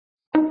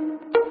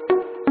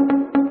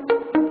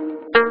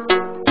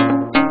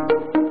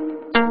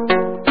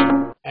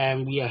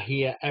and we are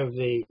here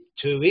every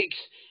 2 weeks.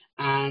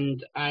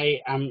 And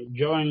I am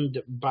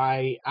joined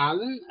by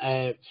Alan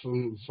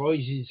from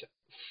Voices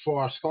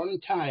for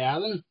Scotland. Hi,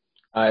 Alan.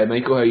 Hi,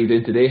 Michael. How are you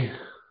doing today?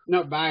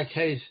 Not bad.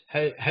 How's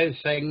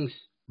things?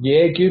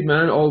 Yeah, good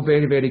man. All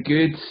very, very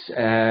good.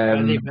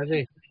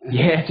 Busy.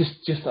 Yeah,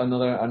 just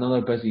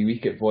another busy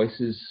week at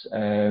Voices.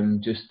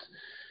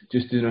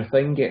 Just doing our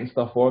thing, getting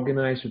stuff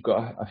organised. We've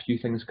got a few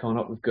things coming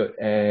up. We've got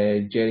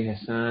Jerry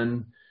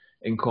Hassan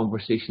in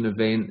conversation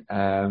event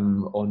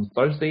on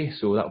Thursday,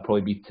 so that'll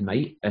probably be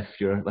tonight if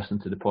you're listening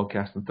to the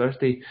podcast on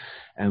Thursday.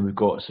 And we've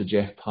got Sir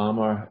Jeff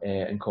Palmer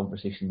in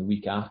conversation the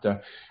week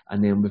after,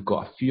 and then we've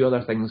got a few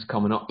other things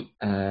coming up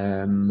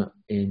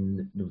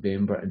in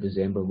November and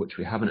December, which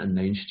we haven't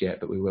announced yet,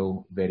 but we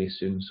will very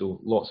soon.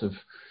 So lots of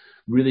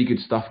really good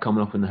stuff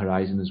coming up on the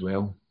horizon as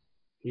well.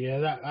 Yeah,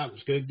 that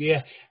was good.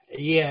 Yeah.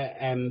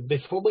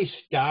 Before we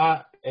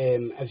start,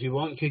 if you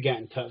want to get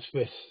in touch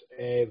with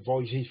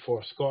Voices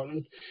for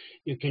Scotland,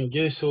 you can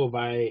do so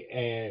by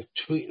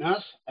tweeting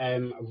us,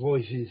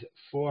 Voices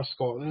for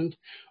Scotland,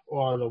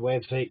 or the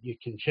website. You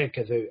can check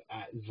us out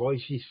at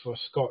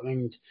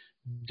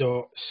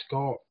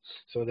voicesforscotland.scot.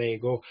 So there you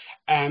go.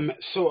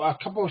 So a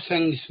couple of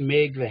things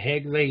made the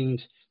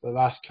headlines the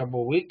last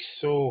couple of weeks.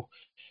 So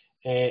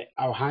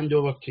I'll hand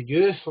over to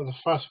you for the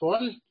first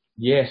one.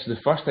 Yeah, so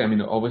the first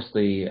thing,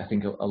 obviously, I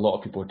think a lot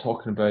of people were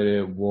talking about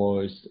it,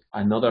 was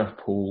another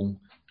poll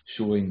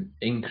showing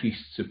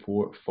increased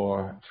support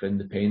for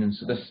independence.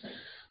 So this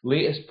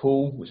latest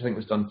poll, which I think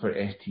was done for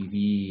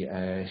STV,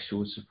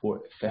 showed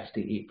support at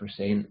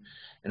 58%,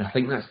 and I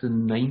think that's the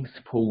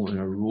 9th poll in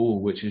a row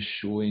which is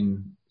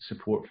showing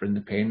support for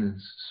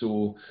independence.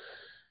 So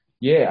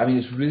yeah,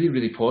 it's really,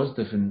 really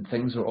positive, and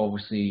things are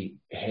obviously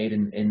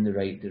heading in the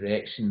right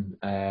direction,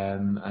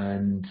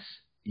 and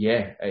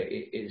yeah,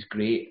 it's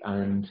great,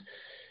 and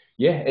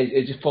yeah,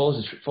 it just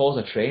follows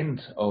a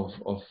trend of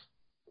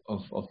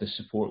the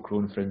support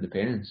growing for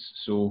independence.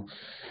 So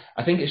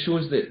I think it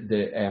shows that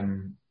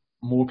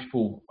more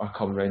people are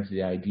coming around to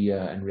the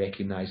idea and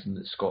recognising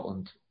that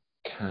Scotland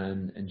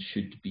can and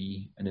should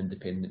be an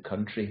independent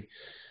country.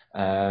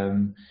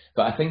 But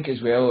I think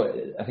as well,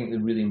 I think the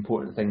really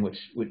important thing, which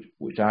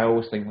I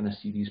always think when I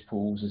see these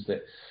polls, is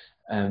that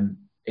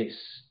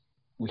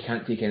we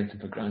can't take anything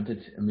for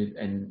granted,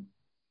 and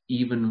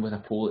even with a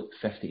poll at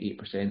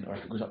 58%, or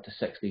if it goes up to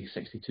 60,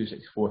 62,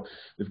 64,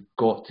 we've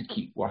got to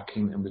keep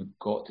working and we've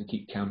got to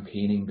keep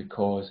campaigning,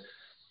 because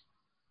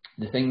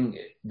the thing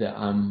that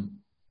I'm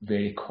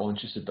very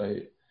conscious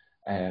about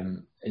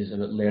is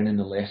about learning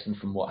the lesson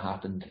from what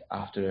happened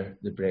after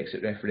the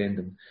Brexit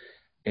referendum.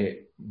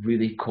 It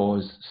really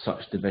caused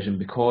such division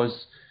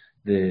because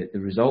the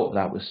result of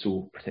that was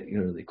so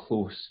particularly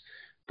close,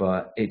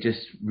 but it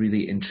just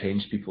really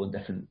entrenched people in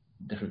different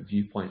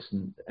viewpoints,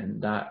 and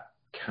that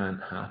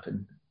can't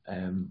happen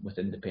with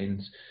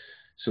independence.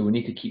 So we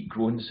need to keep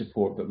growing the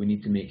support, but we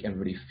need to make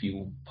everybody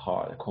feel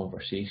part of the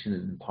conversation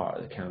and part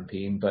of the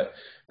campaign. But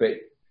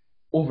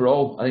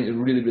overall, I think it's a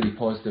really, really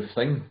positive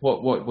thing.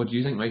 What do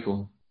you think,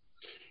 Michael?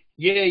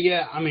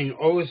 Yeah.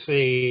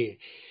 Obviously,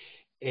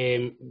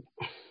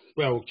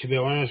 well, to be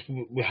honest,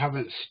 we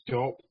haven't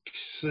stopped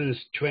since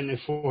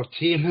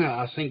 2014.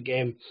 I think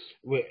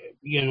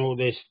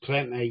there's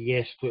plenty of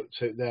yes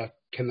groups out there.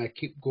 Can I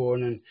keep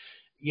going? And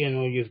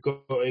you've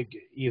got to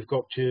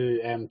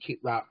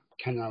keep that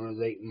kind of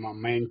like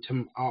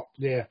momentum up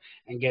there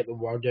and get the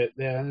word out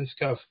there and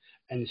stuff,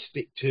 and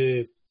speak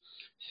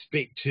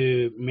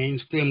to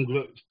mainstream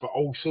groups, but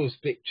also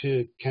speak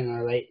to kind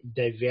of like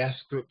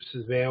diverse groups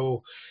as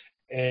well.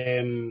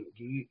 That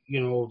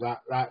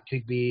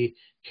could be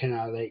kind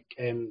of like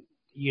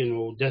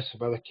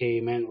disability,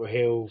 mental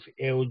health,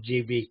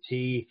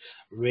 LGBT,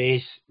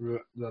 race,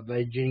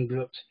 religion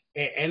groups,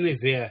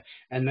 anywhere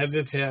and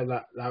everywhere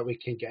that we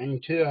can get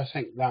into. I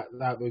think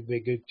that would be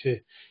good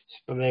to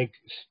spread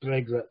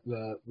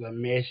the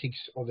message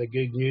or the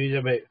good news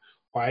about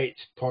why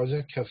it's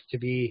positive to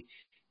be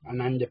an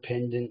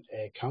independent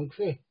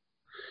country.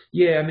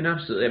 Yeah,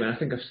 absolutely. I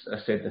think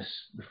I've said this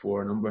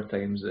before a number of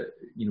times, that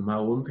my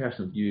own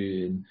personal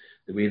view and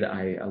the way that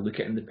I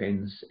look at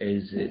independence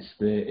is it's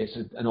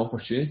an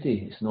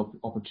opportunity. It's an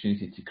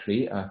opportunity to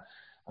create a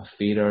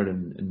fairer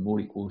and more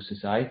equal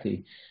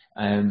society.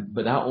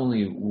 But that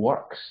only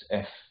works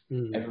if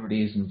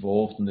everybody is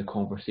involved in the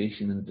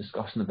conversation and the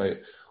discussion about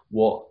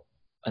what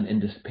an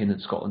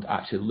independent Scotland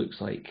actually looks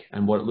like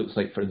and what it looks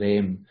like for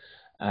them.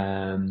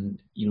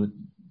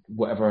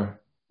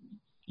 Whatever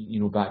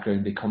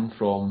background they come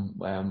from,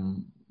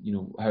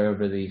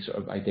 however they sort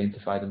of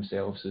identify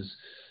themselves as,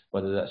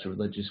 whether that's a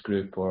religious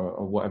group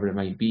or whatever it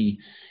might be.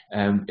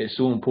 It's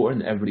so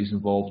important that everybody's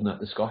involved in that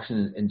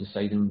discussion in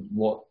deciding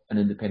what an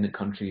independent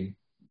country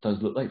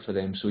does look like for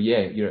them. So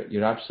yeah,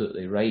 you're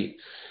absolutely right.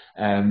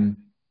 And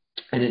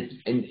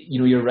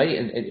you're right.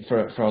 And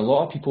for a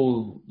lot of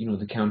people,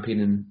 the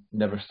campaigning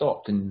never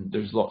stopped, and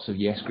there's lots of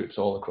yes groups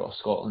all across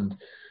Scotland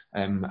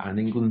and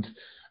England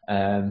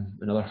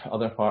and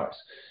other parts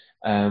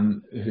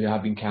who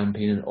have been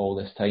campaigning all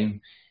this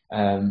time.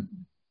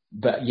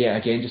 But yeah,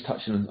 again, just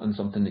touching on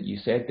something that you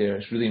said there,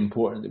 it's really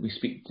important that we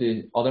speak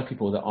to other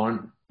people that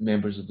aren't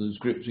members of those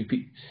groups,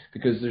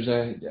 because there's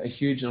a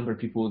huge number of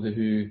people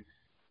who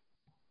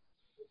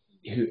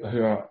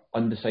are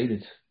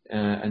undecided,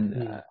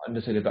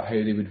 undecided about how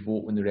they would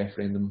vote when the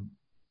referendum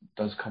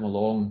does come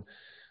along.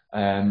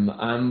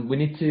 And we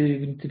need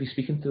to be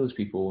speaking to those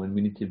people, and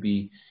we need to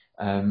be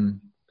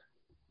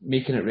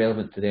making it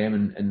relevant to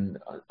them, and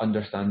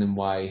understanding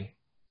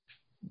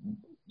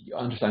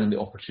the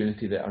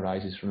opportunity that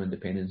arises from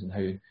independence, and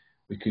how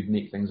we could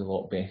make things a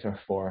lot better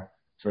for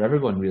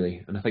everyone,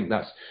 really. And I think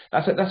that's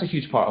a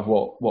huge part of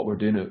what we're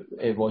doing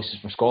at Voices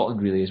for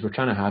Scotland, really, is we're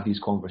trying to have these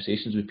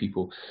conversations with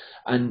people.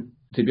 And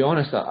to be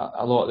honest,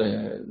 a lot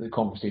of the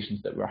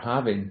conversations that we're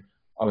having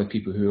are with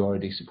people who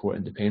already support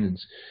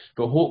independence.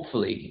 But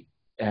hopefully,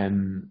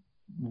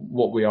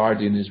 what we are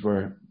doing is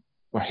we're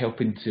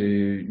helping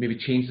to maybe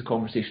change the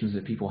conversations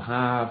that people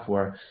have.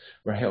 We're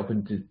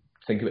helping to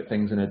think about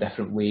things in a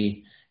different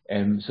way,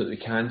 so that we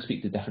can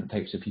speak to different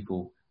types of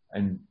people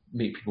and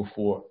make people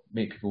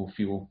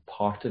feel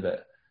part of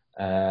it,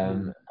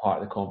 part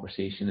of the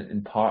conversation,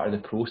 and part of the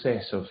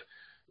process of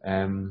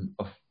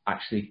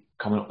actually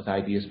coming up with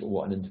ideas about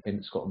what an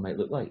independent Scotland might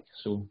look like.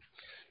 So,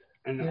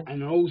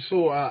 and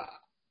also, I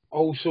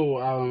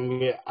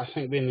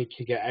think we need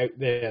to get out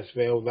there as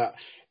well that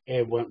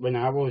when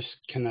I was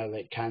kind of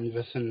like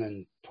canvassing,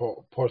 and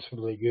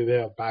possibly you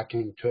were back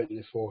in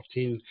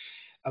 2014,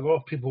 a lot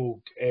of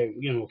people,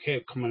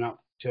 kept coming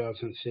up to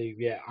us and say,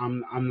 yeah,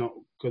 I'm not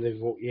going to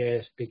vote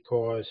yes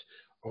because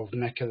of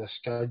Nicola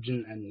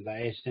Sturgeon and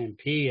the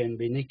SNP, and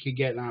we need to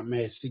get that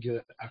message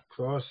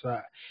across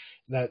that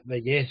the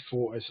yes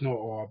vote is not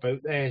all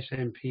about the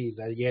SNP.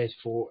 The yes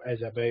vote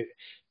is about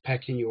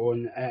picking your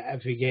own.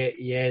 If we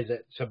get yes,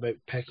 it's about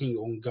picking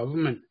your own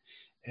government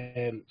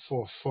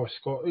for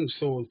Scotland.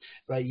 So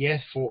the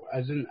yes vote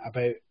isn't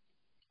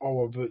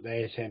all about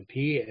the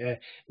SNP.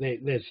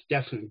 There's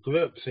different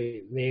groups,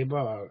 like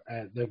Labour,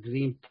 the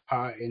Green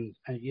Party,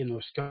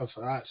 and stuff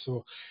like that.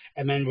 So,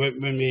 and then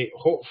when we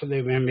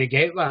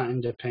get that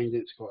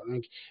independent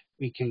Scotland,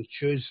 we can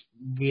choose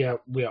our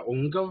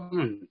own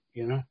government.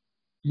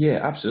 yeah,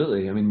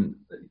 absolutely. I mean,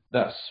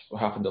 that's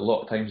what happened a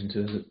lot of times in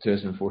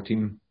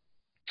 2014.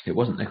 It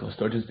wasn't Nicola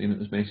Sturgeon's name that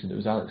was mentioned; it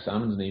was Alex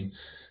Salmond's name.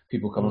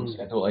 People come up and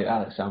say, "I don't like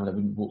Alex Salmond. I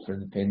wouldn't vote for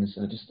independence."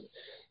 And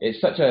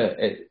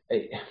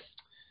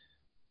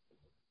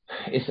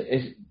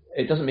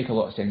it doesn't make a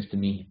lot of sense to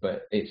me,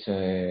 but it's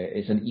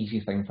an easy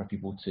thing for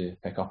people to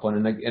pick up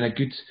on, and a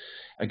good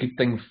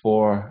thing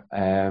for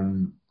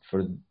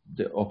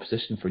the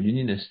opposition, for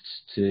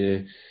unionists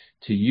to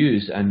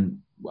use.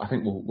 And I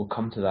think we'll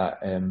come to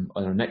that on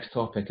our next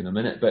topic in a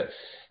minute. But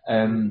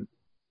I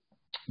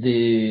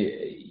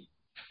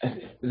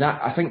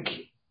think,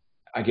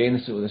 again,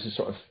 this is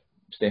sort of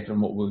stepping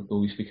on what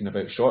we'll be speaking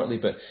about shortly.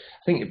 But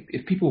I think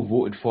if people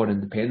voted for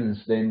independence,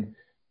 then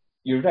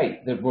you're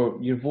right that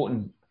you're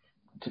voting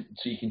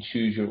so you can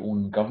choose your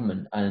own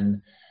government,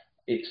 and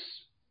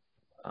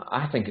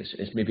I think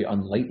it's maybe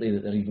unlikely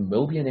that there even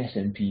will be an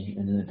SNP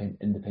in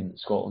independent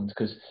Scotland,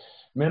 because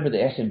remember, the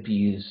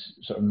SNP is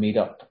sort of made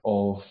up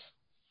of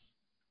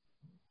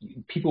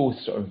people with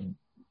sort of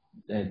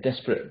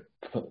disparate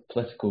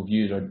political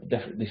views, or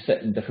they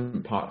sit in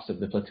different parts of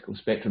the political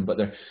spectrum, but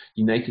they're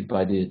united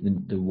by the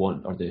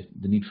want, or the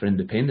need for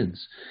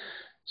independence.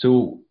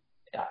 So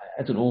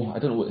I don't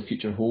know what the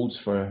future holds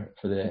for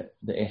the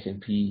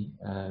SNP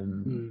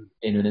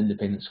in an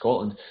independent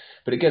Scotland,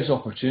 but it gives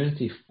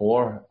opportunity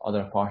for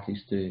other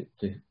parties to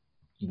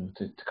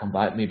come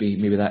back.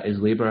 Maybe that is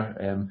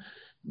Labour,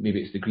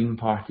 maybe it's the Green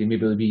Party,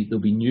 maybe there'll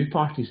be new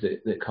parties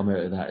that come out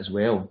of that as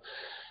well.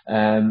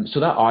 So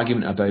that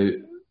argument about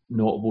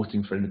not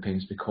voting for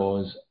independence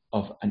because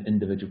of an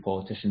individual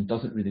politician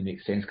doesn't really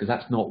make sense, because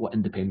that's not what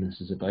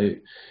independence is about.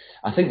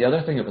 I think the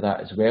other thing about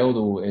that as well,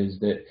 though, is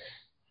that,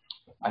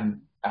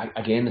 and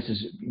again, this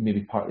is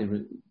maybe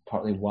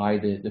partly why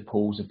the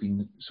polls have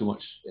been so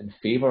much in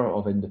favour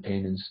of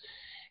independence,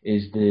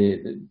 is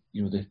the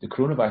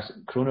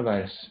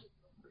coronavirus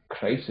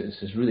crisis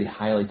has really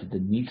highlighted the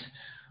need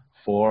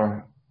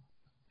for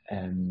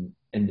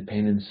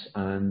independence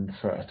and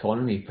for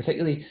autonomy,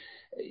 particularly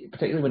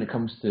when it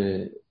comes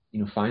to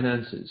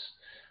finances.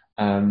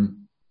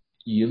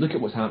 You look at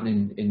what's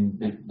happening in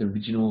the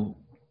regional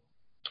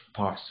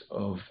parts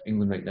of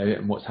England right now,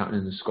 and what's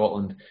happening in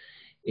Scotland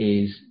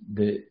is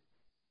that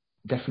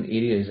different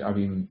areas are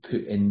being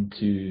put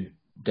into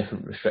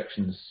different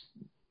restrictions.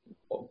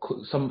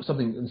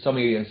 Something in some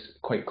areas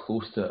quite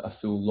close to a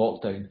full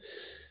lockdown.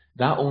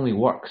 That only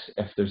works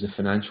if there's a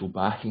financial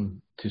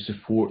backing to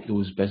support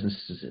those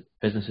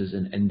businesses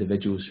and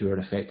individuals who are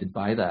affected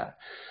by that.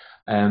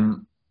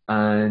 And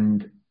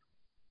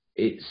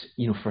it's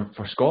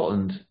for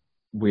Scotland,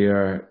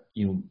 where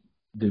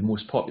the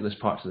most populous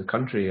parts of the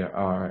country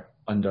are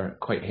under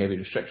quite heavy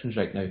restrictions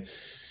right now.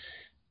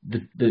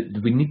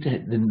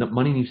 The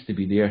money needs to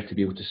be there to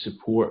be able to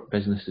support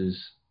businesses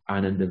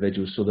and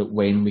individuals, so that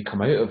when we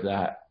come out of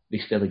that, they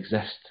still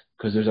exist.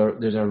 Because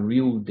there's a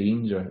real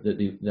danger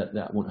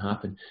that won't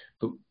happen.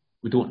 But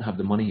we don't have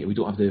the money, we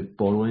don't have the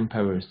borrowing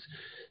powers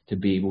to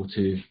be able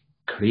to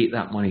create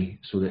that money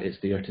so that it's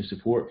there to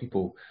support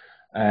people.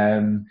 I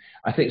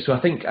think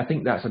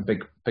that's a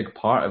big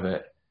part of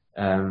it.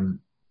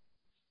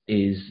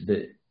 Is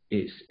that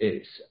it's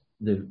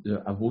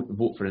a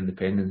vote for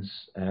independence,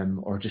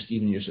 or just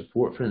even your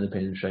support for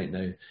independence right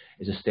now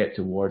is a step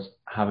towards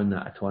having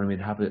that autonomy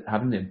and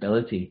having the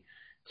ability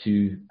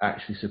to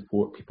actually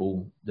support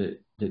people that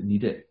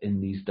need it in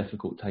these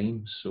difficult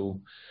times. So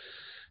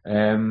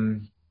I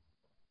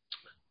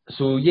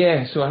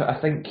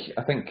think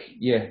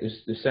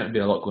there's certainly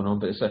been a lot going on,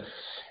 but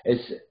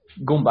it's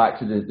going back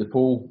to the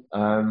poll,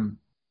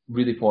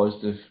 really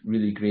positive,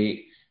 really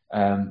great.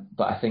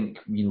 But I think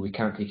we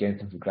can't take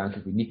anything for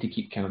granted. We need to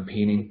keep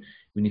campaigning.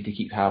 We need to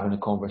keep having the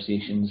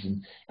conversations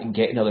and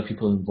getting other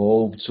people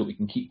involved so we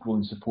can keep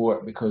growing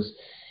support, because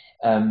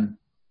the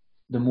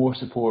more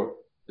support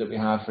that we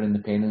have for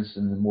independence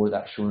and the more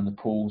that's shown in the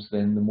polls,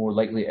 then the more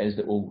likely it is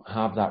that we'll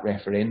have that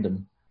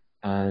referendum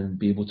and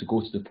be able to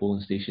go to the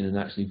polling station and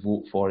actually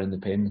vote for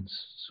independence.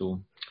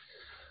 So,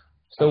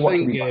 still work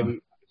to be done.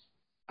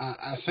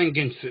 I think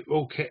in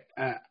football,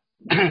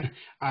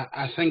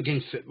 I think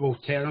in football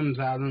terms,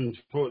 Aaron,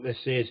 what they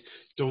say is,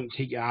 don't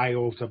take your eye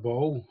off the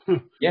ball.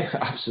 Yeah,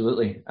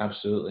 absolutely,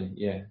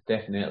 yeah,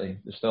 definitely.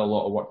 There's still a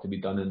lot of work to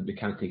be done, and we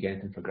can't take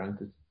anything for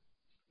granted.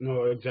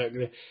 No,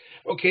 exactly.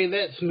 Okay,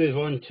 let's move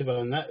on to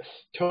the next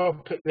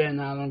topic then,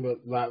 Alan,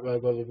 that we're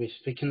going to be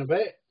speaking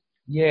about.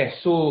 Yeah,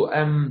 so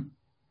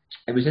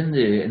it was in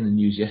the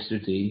news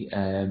yesterday.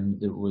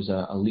 There was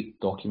a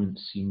leaked document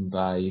seen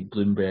by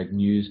Bloomberg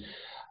News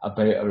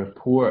about a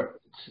report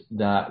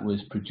that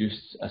was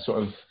produced, a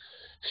sort of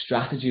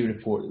strategy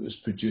report that was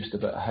produced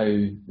about how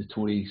the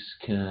Tories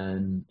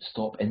can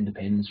stop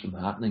independence from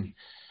happening.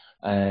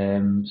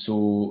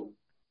 So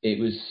it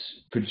was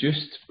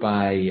produced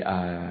by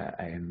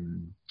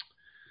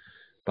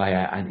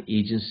an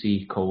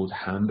agency called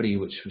Hambry,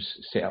 which was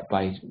set up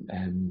by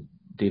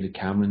David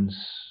Cameron's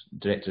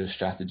director of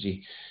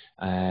strategy,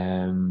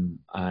 and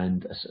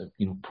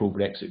a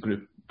pro-Brexit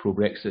group,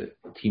 pro-Brexit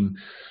team.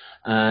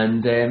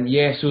 And so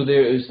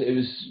it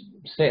was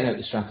setting out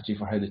the strategy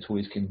for how the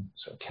Tories can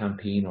sort of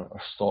campaign or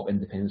stop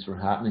independence from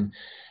happening,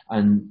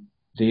 and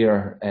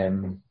their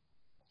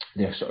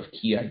sort of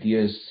key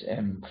ideas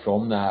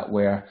from that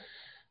were,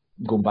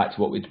 going back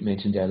to what we'd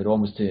mentioned earlier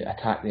on, was to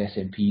attack the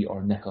SNP,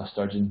 or Nicola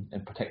Sturgeon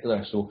in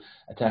particular. So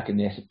attacking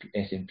the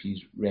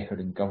SNP's record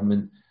in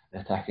government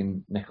and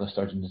attacking Nicola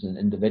Sturgeon as an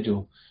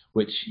individual,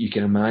 which you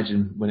can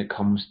imagine when it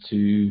comes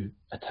to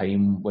a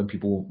time when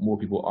more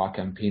people are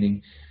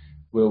campaigning,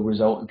 will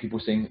result in people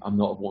saying, I'm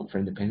not voting for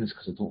independence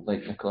because I don't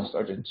like Nicola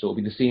Sturgeon. So it'll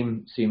be the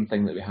same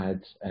thing that we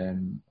had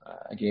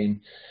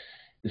again.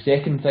 The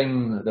second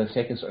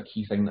sort of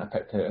key thing that I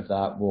picked out of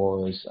that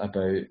was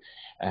about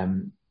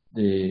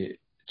the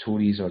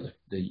Tories, or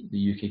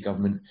the UK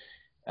government,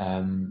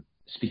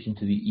 speaking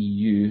to the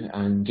EU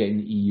and getting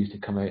the EU to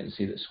come out and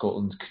say that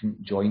Scotland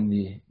couldn't join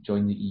the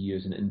EU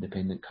as an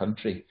independent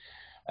country,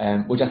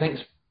 which I think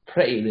is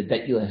pretty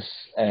ridiculous,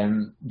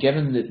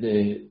 given that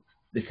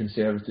the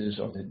Conservatives,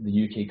 or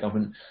the UK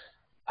government,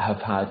 have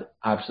had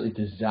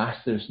absolutely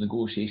disastrous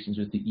negotiations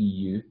with the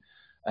EU,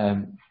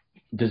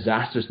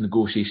 disastrous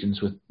negotiations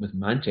with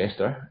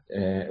Manchester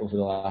over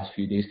the last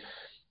few days.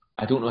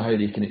 I don't know how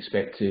they can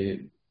expect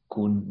to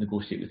go and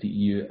negotiate with the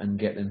EU and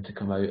get them to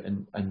come out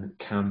and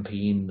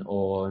campaign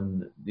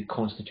on the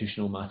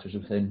constitutional matters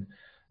within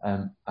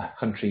a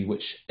country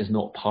which is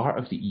not part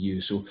of the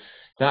EU. So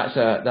that's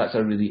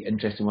a really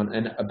interesting one,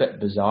 and a bit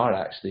bizarre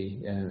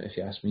actually, if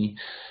you ask me.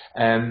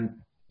 And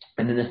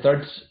then the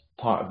third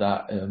part of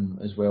that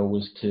as well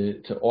was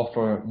to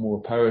offer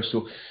more power.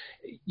 So,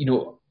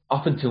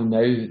 up until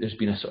now, there's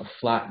been a sort of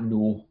flat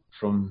no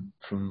from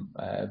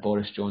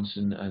Boris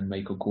Johnson and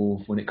Michael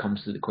Gove when it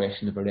comes to the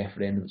question of a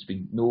referendum. It's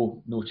been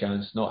no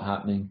chance, not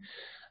happening.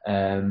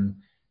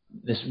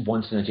 This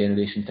once in a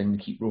generation thing they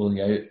keep rolling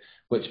out,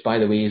 which, by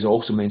the way, is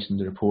also mentioned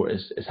in the report,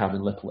 is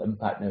having little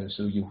impact now.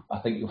 So I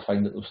think you'll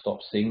find that they'll stop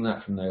saying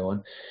that from now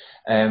on.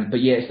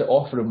 But yeah, it's the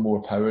offer of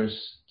more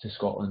powers to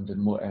Scotland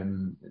and more,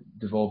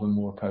 devolving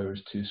more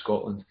powers to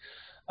Scotland.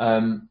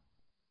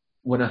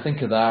 When I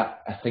think of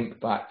that, I think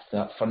back to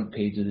that front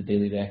page of the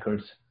Daily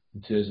Record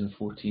in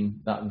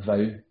 2014, that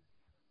vow,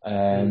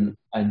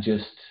 and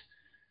just,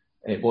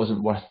 it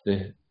wasn't worth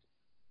the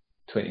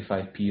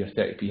 25p or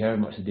 30p, however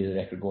much the Daily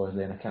Record was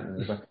then, I can't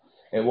remember.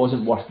 It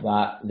wasn't worth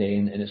that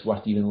then, and it's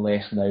worth even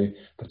less now,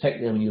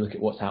 particularly when you look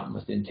at what's happened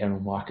with the Internal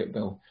Market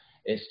Bill.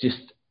 It's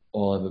just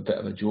all of a bit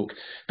of a joke.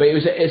 But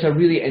it's a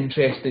really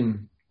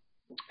interesting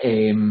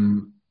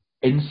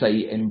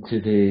insight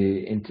into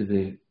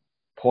the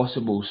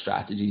possible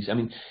strategies. I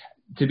mean,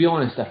 to be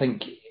honest, I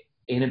think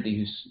anybody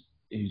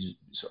who's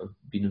sort of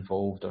been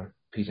involved or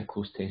pays a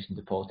close attention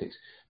to politics,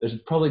 there's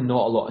probably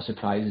not a lot of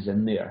surprises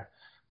in there.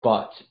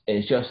 But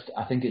it's just,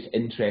 I think it's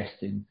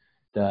interesting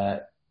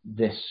that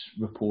this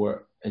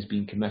report has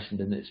been commissioned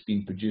and it's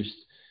been produced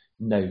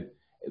now.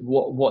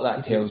 What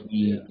that tells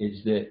me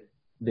is that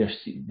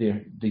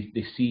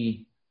they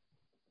see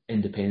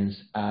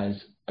independence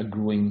as a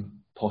growing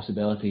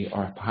possibility,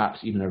 or perhaps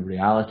even a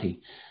reality,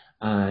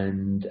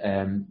 and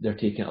they're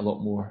taking it a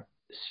lot more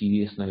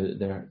serious now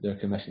that they're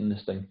commissioning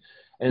this thing.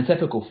 In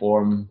typical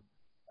form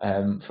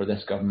for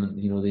this government,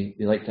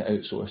 they like to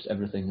outsource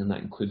everything, and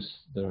that includes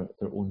their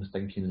own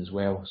thinking as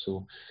well.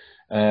 So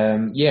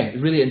yeah,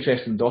 really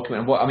interesting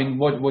document.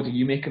 What do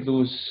you make of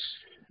those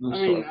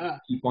sort of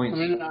key points?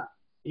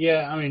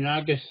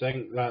 I just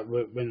think that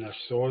when I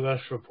saw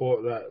this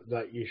report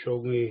that you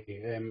showed me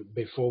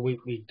before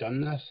we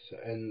done this,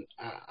 and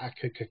I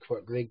could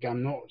quickly,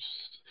 I'm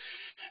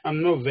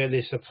not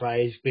very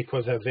surprised,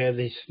 because I'm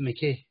very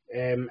smicky,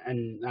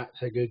 and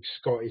that's a good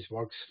Scottish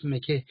word,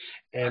 smicky,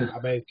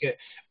 about it.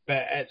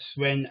 But it's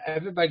when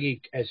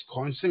everybody is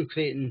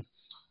concentrating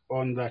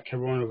on the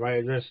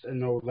coronavirus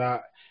and all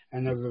that,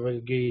 and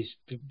everybody's,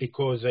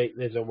 because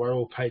there's a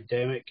world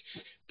pandemic,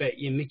 but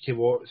you need to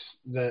watch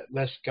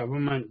this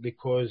government,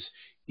 because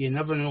you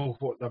never know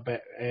what the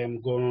bit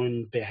going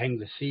on behind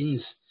the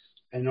scenes,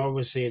 and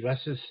obviously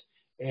this is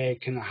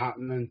kind of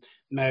happening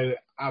now.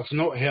 I've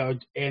not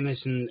heard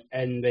anything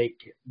in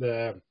like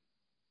the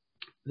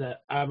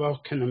our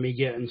kind of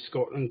media in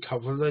Scotland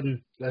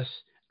covering this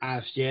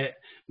as yet.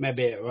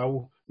 Maybe it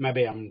will.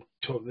 Maybe I'm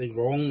totally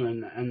wrong,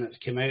 and it's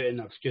come out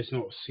and I've just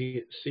not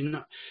seen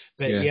it.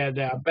 But yeah,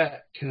 they're a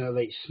bit kind of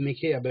like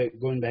sneaky about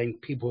going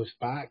behind people's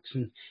backs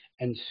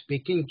and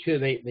speaking to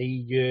the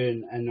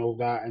EU and all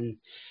that. And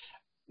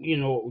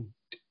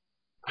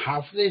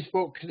have they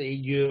spoke to the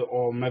EU,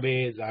 or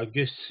maybe they're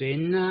just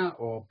saying that,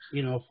 or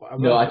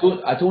whatever? No,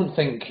 I don't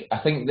think. I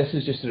think this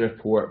is just a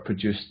report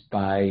produced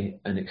by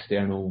an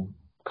external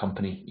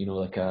company.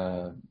 Like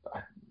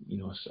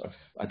sort of,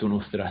 I don't know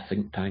if they're a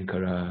think tank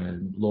or a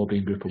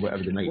lobbying group or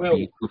whatever they might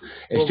be.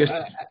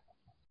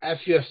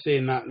 If you're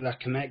saying that they're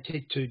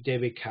connected to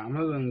David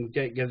Cameron,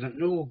 gives it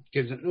no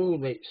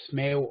like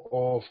smell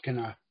of kind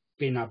of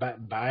being a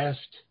bit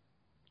biased?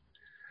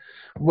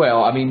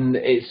 Well,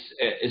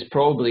 it's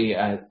probably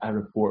a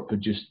report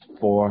produced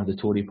for the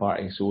Tory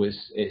party, so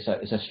it's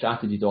a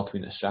strategy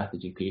document, a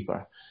strategy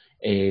paper,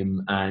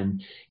 and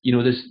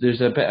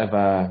there's a bit of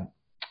a.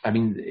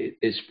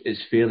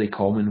 It's fairly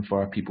common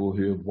for people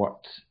who have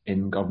worked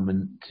in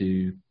government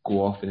to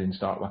go off and then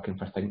start working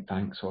for think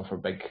tanks or for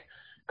big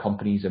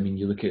companies.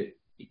 You look at,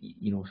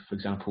 for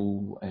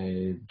example,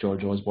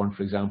 George Osborne,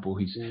 for example,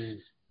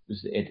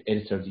 was the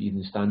editor of the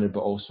Evening Standard, but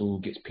also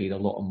gets paid a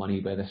lot of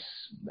money by this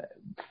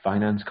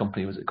finance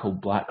company. Was it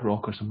called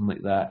BlackRock or something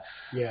like that?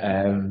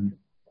 Yeah.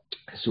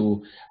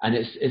 So, and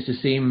it's the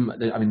same.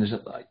 There's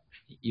a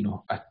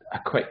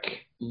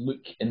quick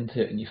look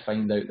into it, and you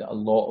find out that a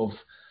lot of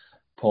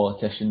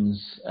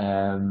politicians,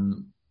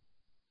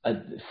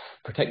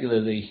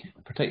 particularly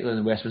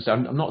in Westminster,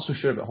 I'm not so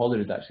sure about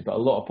Holyrood actually, but a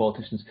lot of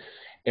politicians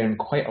earn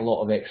quite a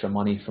lot of extra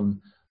money from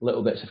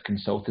little bits of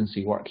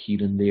consultancy work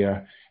here and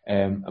there,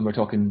 and we're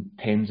talking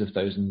tens of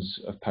thousands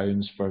of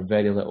pounds for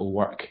very little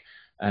work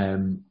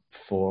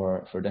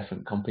for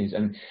different companies.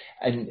 And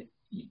I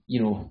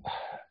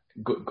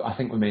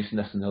think we mentioned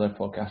this in the other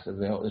podcast as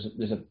well.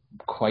 There's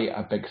quite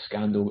a big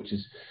scandal which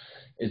is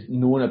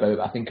known about.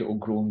 I think it will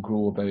grow and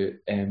grow about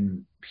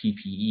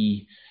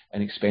PPE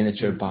and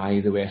expenditure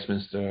by the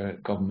Westminster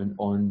government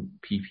on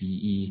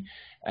PPE,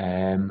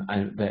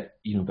 and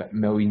but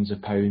millions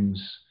of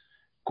pounds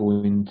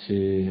going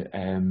to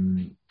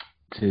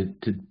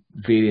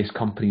various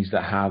companies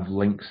that have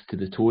links to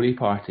the Tory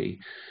party.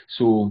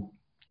 So,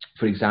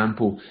 for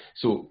example,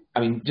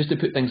 just to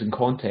put things in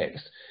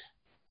context,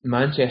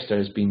 Boris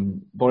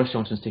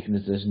Johnson's taken the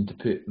decision to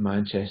put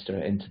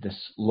Manchester into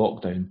this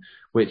lockdown,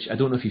 which I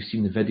don't know if you've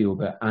seen the video,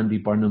 but Andy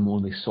Burnham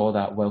only saw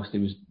that whilst he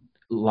was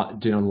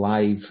doing a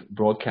live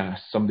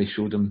broadcast. Somebody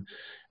showed him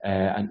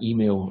an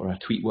email or a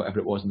tweet, whatever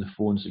it was, on the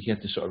phone, so he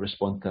had to sort of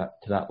respond to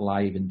that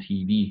live in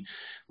TV,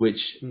 which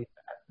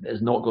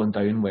has not gone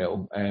down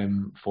well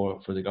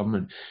for the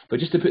government. But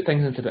just to put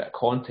things into a bit of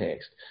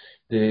context,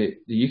 the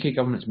UK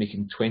government's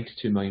making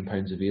 £22 million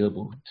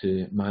available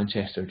to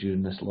Manchester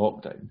during this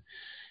lockdown.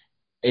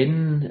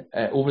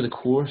 Over the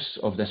course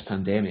of this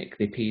pandemic,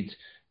 they paid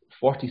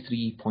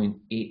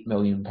 £43.8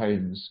 million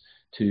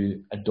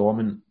to a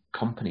dormant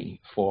company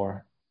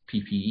for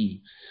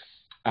PPE,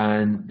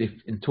 and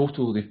in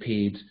total they've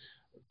paid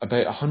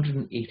about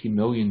 180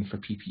 million for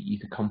PPE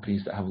to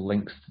companies that have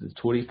links to the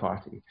Tory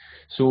party.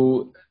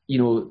 So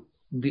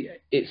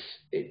this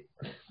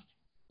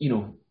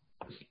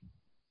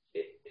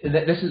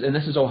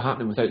is all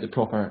happening without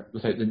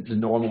the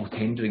normal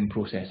tendering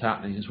process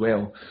happening as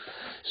well.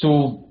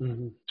 So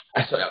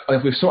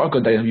we've sort of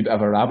gone down a wee bit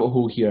of a rabbit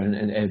hole here,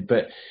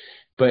 but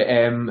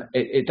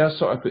it does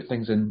sort of put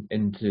things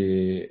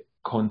into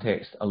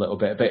context a little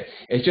bit. But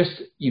it's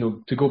just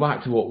to go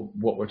back to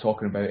what we're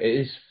talking about. It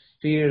is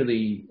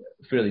fairly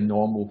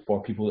normal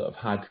for people that have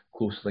had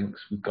close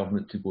links with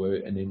government to go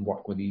out and then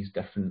work with these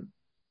different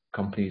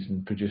companies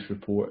and produce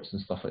reports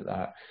and stuff like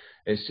that.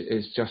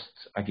 It's just,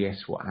 I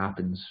guess, what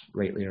happens,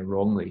 rightly or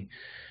wrongly.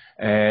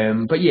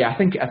 But yeah, I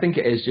think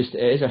it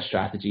is a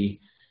strategy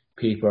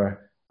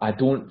paper. I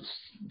don't.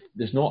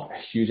 There's not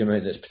a huge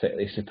amount that's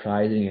particularly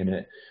surprising in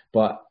it,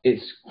 but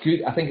it's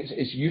good. I think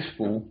it's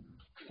useful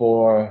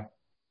for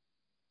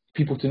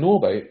people to know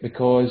about,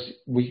 because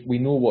we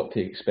know what to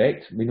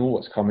expect. We know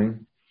what's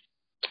coming,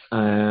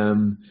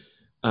 and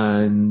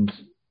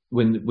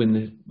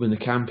when the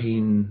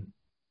campaign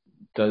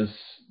does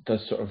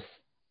sort of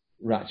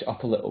ratchet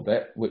up a little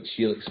bit, which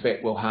you'll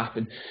expect will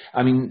happen.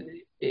 I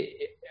mean,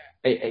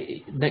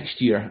 next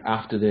year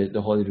after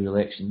the Holyrood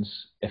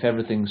elections, if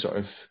everything sort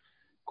of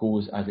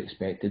goes as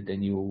expected,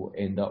 then you'll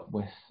end up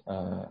with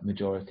a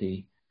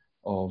majority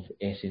of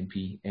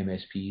SNP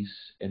MSPs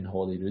in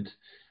Holyrood,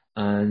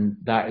 and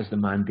that is the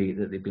mandate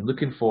that they've been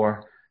looking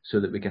for, so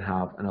that we can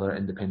have another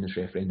independence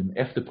referendum.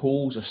 If the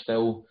polls are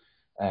still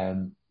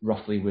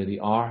roughly where they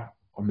are,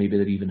 or maybe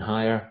they're even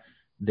higher,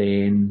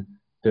 then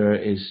there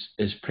is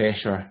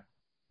pressure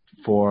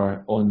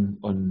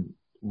on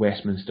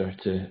Westminster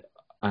to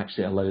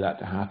actually allow that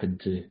to happen,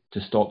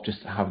 to stop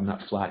just having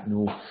that flat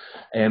no.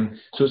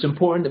 So it's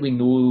important that we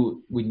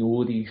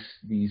know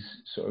these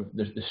sort of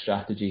the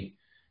strategy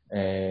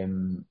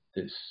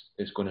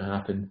that's going to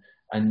happen,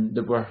 and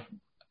that we're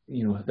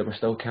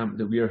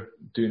that we're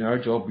doing our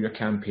job. We're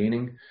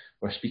campaigning,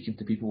 we're speaking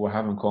to people, we're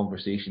having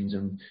conversations,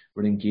 and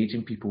we're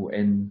engaging people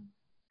in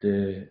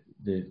the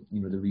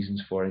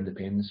reasons for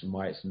independence and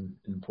why it's an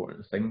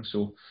important thing.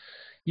 So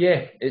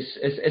yeah,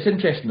 it's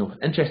interesting though.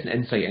 Interesting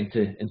insight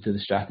into the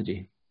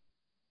strategy.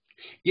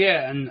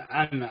 Yeah, and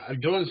I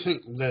don't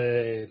think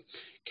the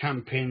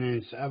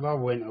campaigning's ever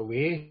went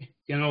away.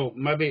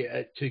 Maybe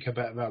it took a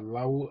bit of a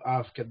lull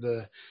after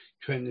the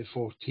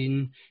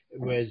 2014,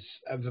 was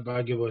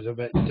everybody was a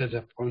bit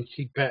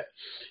disappointed, but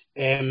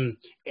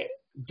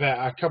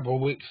a couple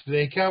of weeks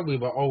later we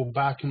were all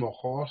back on our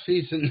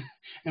horses,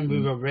 and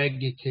we were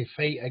ready to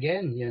fight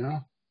again.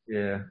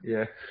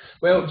 Yeah.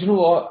 Well, do you know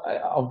what?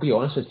 I'll be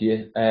honest with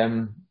you.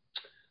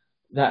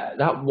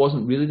 That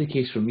wasn't really the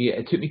case for me.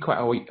 It took me quite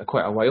a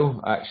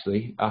while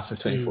actually after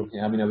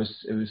 2014. I mean, there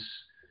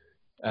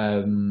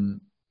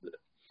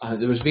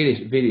was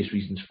various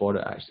reasons for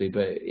it actually,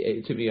 but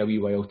it took me a wee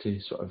while to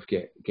sort of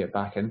get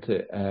back into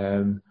it,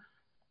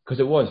 because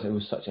it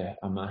was such a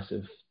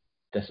massive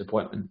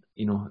disappointment.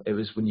 It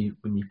was when you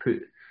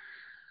put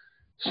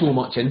so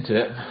much into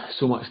it,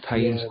 so much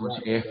time, so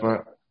much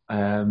effort,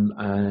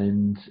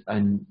 and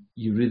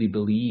you really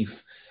believe.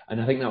 And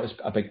I think that was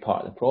a big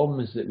part of the problem,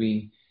 is that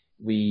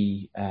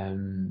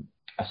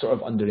I sort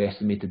of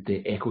underestimated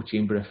the echo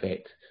chamber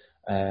effect,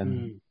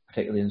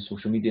 particularly in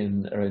social media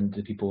and around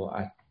the people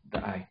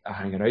that I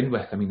hang around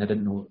with. I mean, I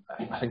didn't know.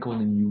 I think I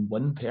only knew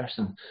one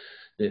person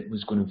that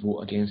was going to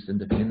vote against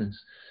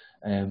independence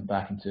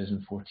back in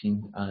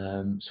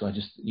 2014. So I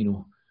just,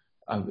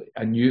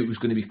 I knew it was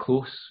going to be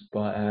close,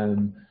 but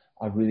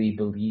I really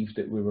believed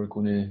that we were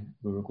going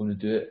to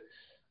do it.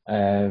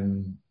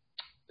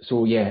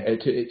 So yeah,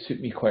 it took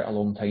me quite a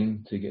long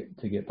time to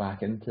get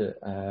back into it.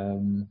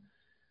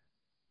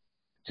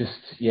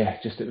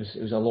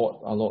 It was a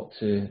lot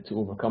to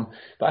overcome.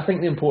 But I think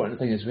the important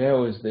thing as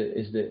well is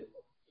that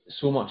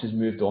so much has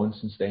moved on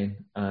since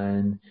then,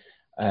 and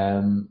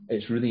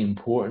it's really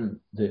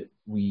important that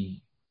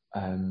we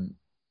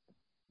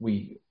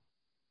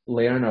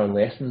learn our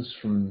lessons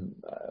from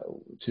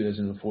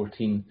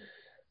 2014,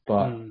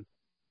 but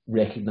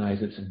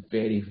recognise it's a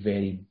very,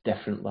 very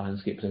different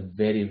landscape. It's a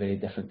very, very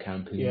different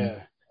campaign.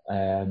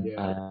 I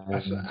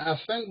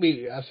think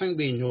we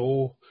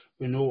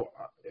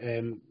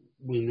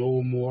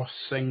know more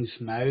things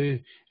now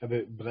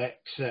about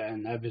Brexit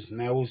and everything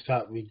else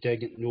that we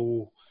didn't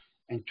know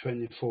in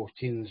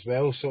 2014 as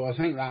well. So I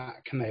think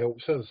that kind of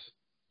helps us.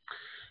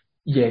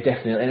 Yeah,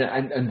 definitely,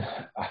 and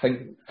I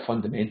think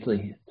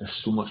fundamentally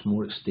there's so much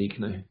more at stake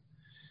now.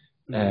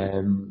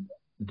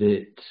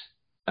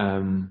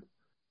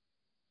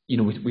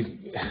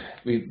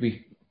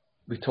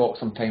 We talk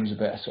sometimes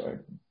about a sort of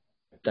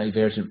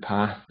divergent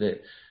path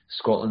that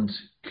Scotland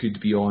could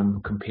be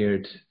on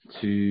compared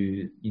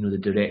to the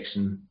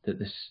direction that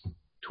this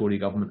Tory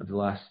government of the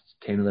last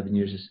 10-11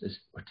 years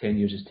or 10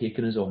 years has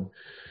taken us on.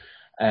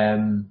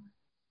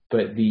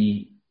 But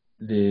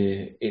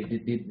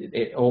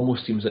it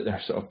almost seems like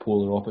they're sort of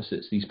polar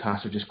opposites. These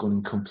paths are just going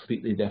in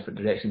completely different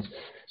directions.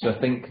 So I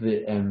think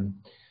that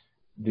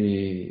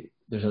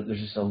there's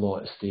just a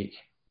lot at stake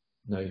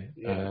now,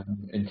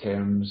 in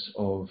terms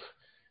of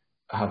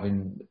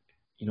having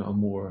a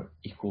more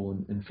equal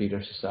and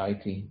fairer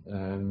society.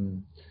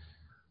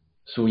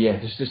 So yeah,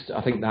 there's just,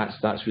 I think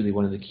that's really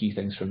one of the key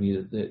things for me,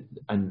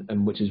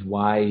 and which is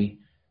why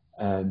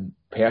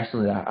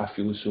personally I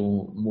feel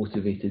so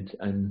motivated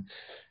and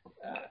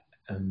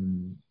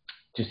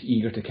just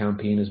eager to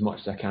campaign as much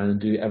as I can and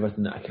do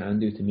everything that I can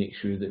do to make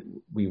sure that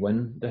we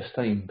win this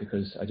time,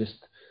 because I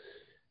just,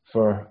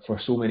 for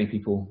so many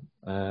people,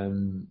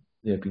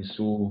 they have been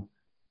so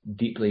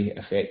deeply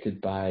affected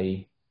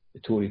by the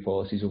Tory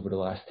policies over the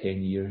last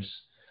 10 years.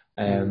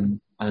 And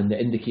the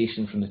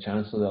indication from the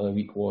Chancellor the other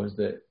week was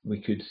that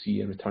we could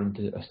see a return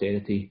to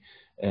austerity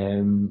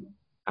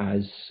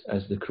as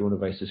the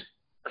coronavirus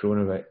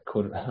coronavirus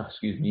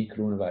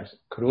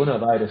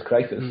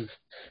crisis.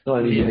 Not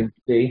an easy thing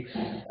to say.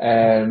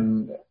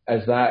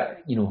 Is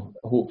that,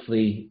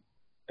 hopefully,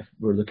 if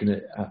we're looking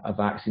at a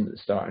vaccine at the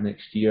start of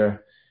next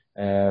year,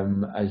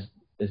 as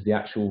the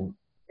actual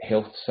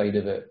health side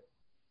of it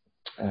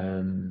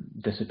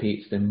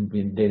dissipates, then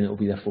it will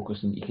be their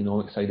focus on the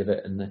economic side of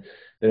it, and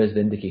there is the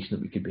indication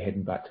that we could be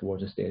heading back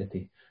towards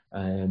austerity,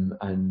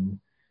 and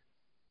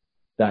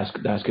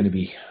that's going to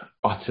be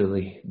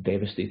utterly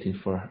devastating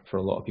for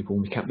a lot of people.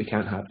 We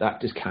can't have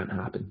that. Just can't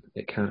happen.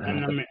 It can't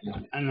happen.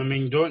 And I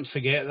mean, don't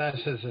forget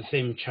this is the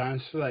same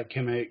chancellor that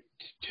came out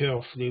 2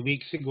 or 3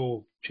 weeks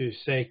ago to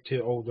say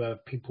to all the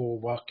people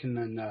working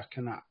in the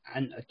kind of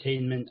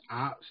entertainment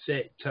art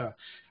sector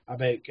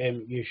about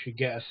you should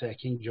get a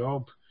second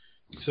job.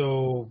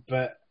 So,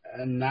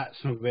 and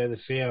that's not very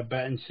fair.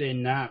 But in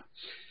saying that,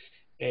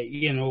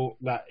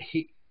 that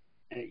he,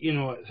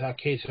 it's a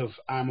case of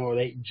I'm all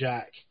right,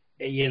 Jack.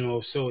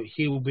 So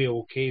he'll be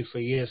okay for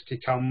years to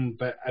come,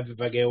 but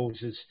everybody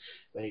else is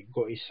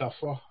got to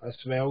suffer as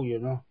well,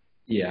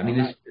 Yeah, I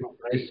mean, I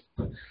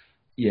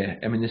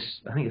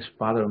think his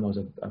father-in-law is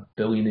a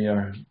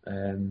billionaire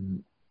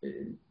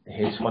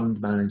hedge fund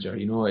manager.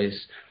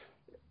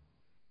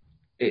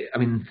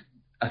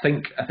 I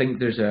think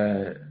there's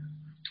a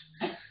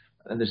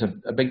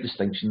big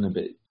distinction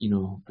about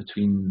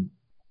between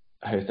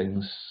how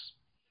things.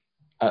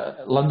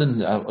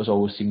 London has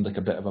always seemed like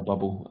a bit of a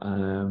bubble.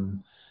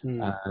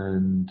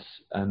 And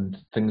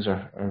things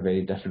are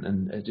very different,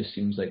 and it just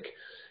seems like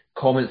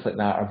comments like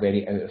that are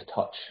very out of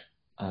touch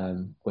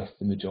with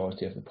the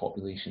majority of the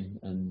population,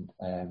 and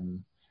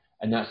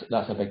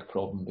that's a big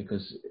problem,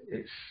 because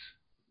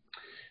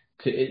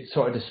it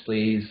sort of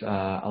displays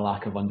a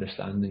lack of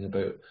understanding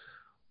about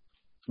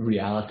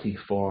reality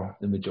for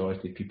the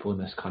majority of people in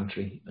this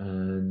country,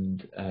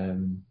 and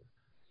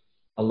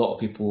a lot of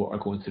people are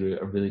going through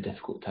a really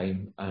difficult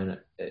time, and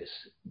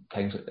it's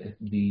times like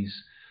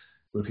these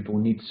where people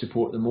need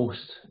support the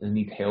most. They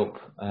need help.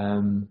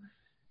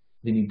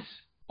 They need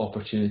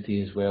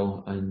opportunity as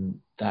well,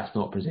 and that's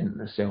not presenting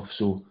itself.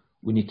 So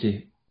we need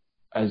to,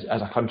 as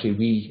a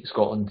country,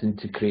 Scotland, need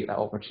to create that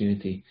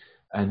opportunity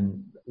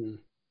and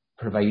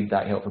provide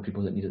that help for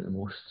people that need it the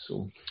most.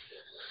 So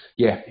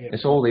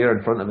it's all there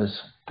in front of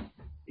us.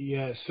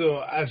 Yeah,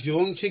 so if you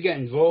want to get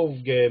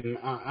involved,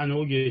 I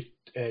know you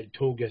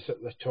told us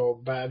at the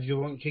top, but if you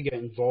want to get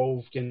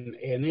involved in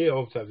any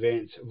of the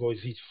events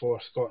Voices for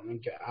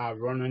Scotland are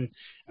running,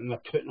 and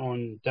they're putting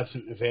on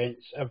different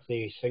events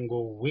every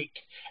single week,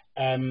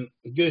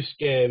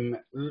 just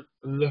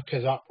look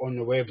us up on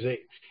the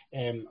website,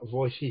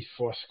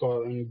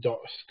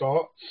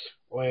 voicesforscotland.scot,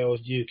 or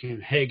else you can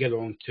head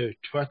on to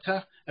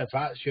Twitter if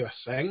that's your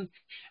thing,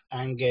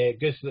 and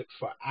just look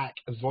for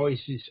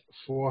 @Voices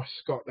for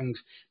Scotland.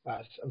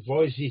 That's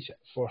Voices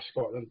for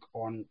Scotland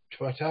on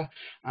Twitter.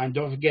 And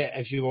don't forget,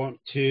 if you want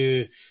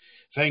to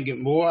find out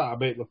more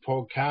about the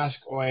podcast,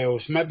 or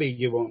else maybe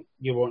you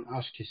want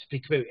us to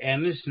speak about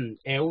anything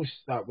else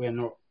that we're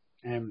not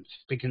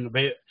speaking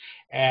about,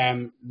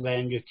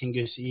 then you can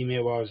just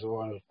email us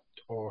or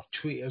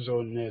tweet us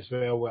on as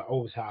well. We're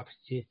always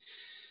happy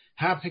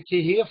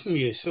to hear from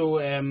you. So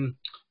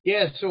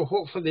so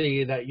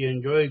hopefully that you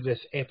enjoyed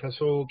this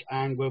episode,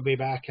 and we'll be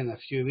back in a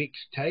few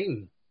weeks'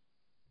 time.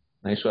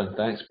 Nice one.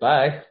 Thanks.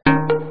 Bye.